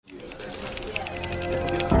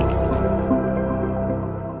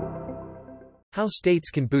How States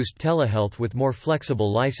Can Boost Telehealth with More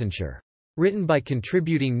Flexible Licensure. Written by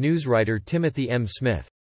contributing newswriter Timothy M. Smith.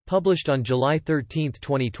 Published on July 13,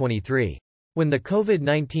 2023. When the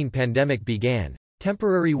COVID-19 pandemic began,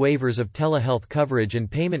 temporary waivers of telehealth coverage and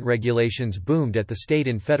payment regulations boomed at the state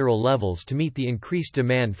and federal levels to meet the increased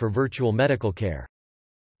demand for virtual medical care.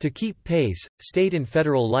 To keep pace, state and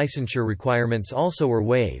federal licensure requirements also were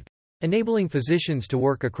waived, enabling physicians to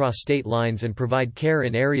work across state lines and provide care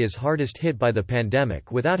in areas hardest hit by the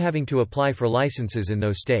pandemic without having to apply for licenses in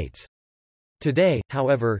those states. Today,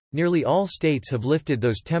 however, nearly all states have lifted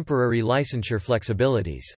those temporary licensure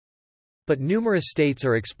flexibilities. But numerous states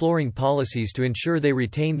are exploring policies to ensure they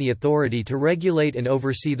retain the authority to regulate and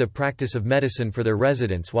oversee the practice of medicine for their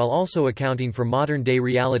residents while also accounting for modern-day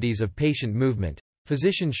realities of patient movement,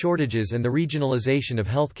 physician shortages and the regionalization of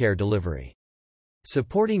healthcare delivery.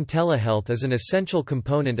 Supporting telehealth is an essential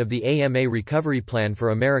component of the AMA Recovery Plan for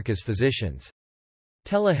America's physicians.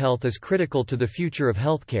 Telehealth is critical to the future of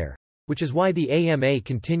healthcare, which is why the AMA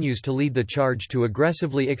continues to lead the charge to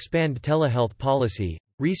aggressively expand telehealth policy,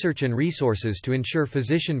 research and resources to ensure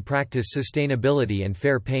physician practice sustainability and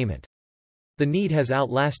fair payment. The need has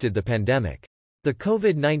outlasted the pandemic. The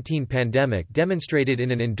COVID-19 pandemic demonstrated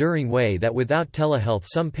in an enduring way that without telehealth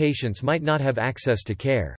some patients might not have access to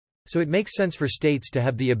care. So it makes sense for states to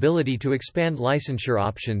have the ability to expand licensure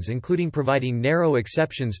options, including providing narrow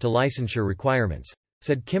exceptions to licensure requirements,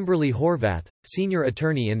 said Kimberly Horvath, senior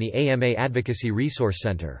attorney in the AMA Advocacy Resource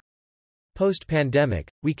Center. Post-pandemic,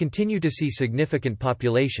 we continue to see significant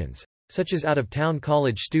populations, such as out-of-town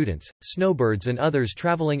college students, snowbirds and others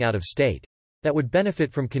traveling out of state, that would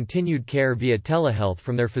benefit from continued care via telehealth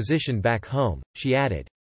from their physician back home, she added.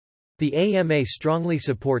 The AMA strongly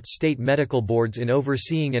supports state medical boards in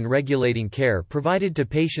overseeing and regulating care provided to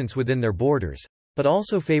patients within their borders, but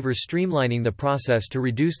also favors streamlining the process to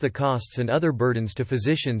reduce the costs and other burdens to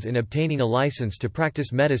physicians in obtaining a license to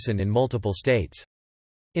practice medicine in multiple states.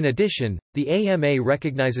 In addition, the AMA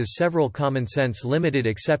recognizes several common-sense limited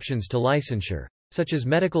exceptions to licensure, such as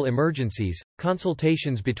medical emergencies,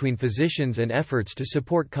 consultations between physicians and efforts to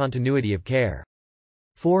support continuity of care.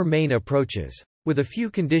 4 main approaches. With a few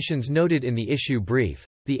conditions noted in the issue brief,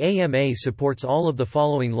 the AMA supports all of the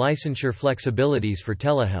following licensure flexibilities for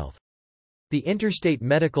telehealth. The Interstate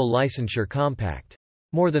Medical Licensure Compact.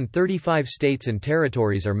 More than 35 states and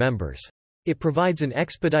territories are members. It provides an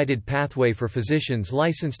expedited pathway for physicians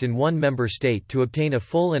licensed in one member state to obtain a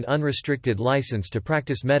full and unrestricted license to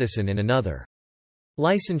practice medicine in another.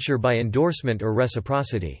 Licensure by endorsement or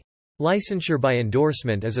reciprocity. Licensure by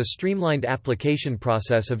endorsement is a streamlined application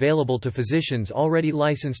process available to physicians already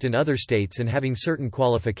licensed in other states and having certain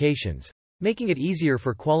qualifications, making it easier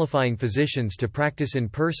for qualifying physicians to practice in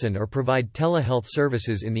person or provide telehealth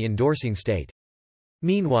services in the endorsing state.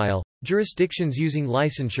 Meanwhile, jurisdictions using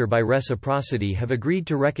licensure by reciprocity have agreed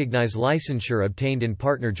to recognize licensure obtained in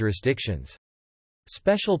partner jurisdictions.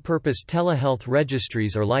 Special purpose telehealth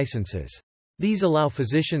registries or licenses. These allow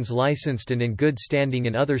physicians licensed and in good standing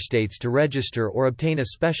in other states to register or obtain a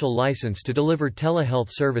special license to deliver telehealth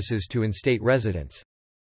services to in-state residents.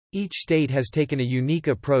 Each state has taken a unique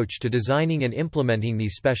approach to designing and implementing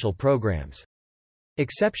these special programs.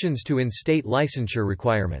 Exceptions to in-state licensure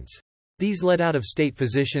requirements. These let out-of-state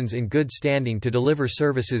physicians in good standing to deliver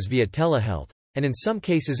services via telehealth, and in some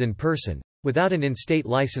cases in person, without an in-state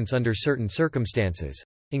license under certain circumstances,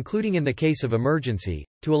 including in the case of emergency,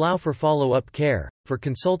 to allow for follow-up care, for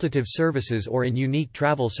consultative services or in unique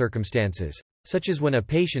travel circumstances, such as when a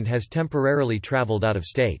patient has temporarily traveled out of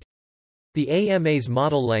state. The AMA's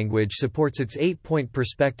model language supports its 8-point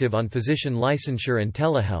perspective on physician licensure and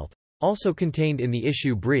telehealth, also contained in the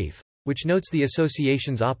issue brief, which notes the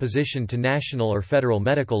association's opposition to national or federal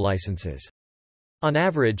medical licenses. On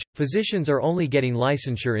average, physicians are only getting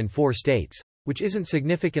licensure in 4 states, which isn't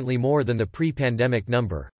significantly more than the pre-pandemic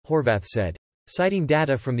number, Horvath said, citing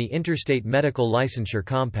data from the Interstate Medical Licensure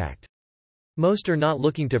Compact. Most are not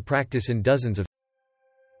looking to practice in dozens of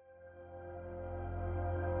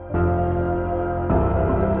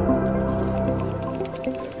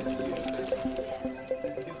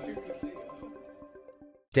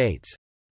states.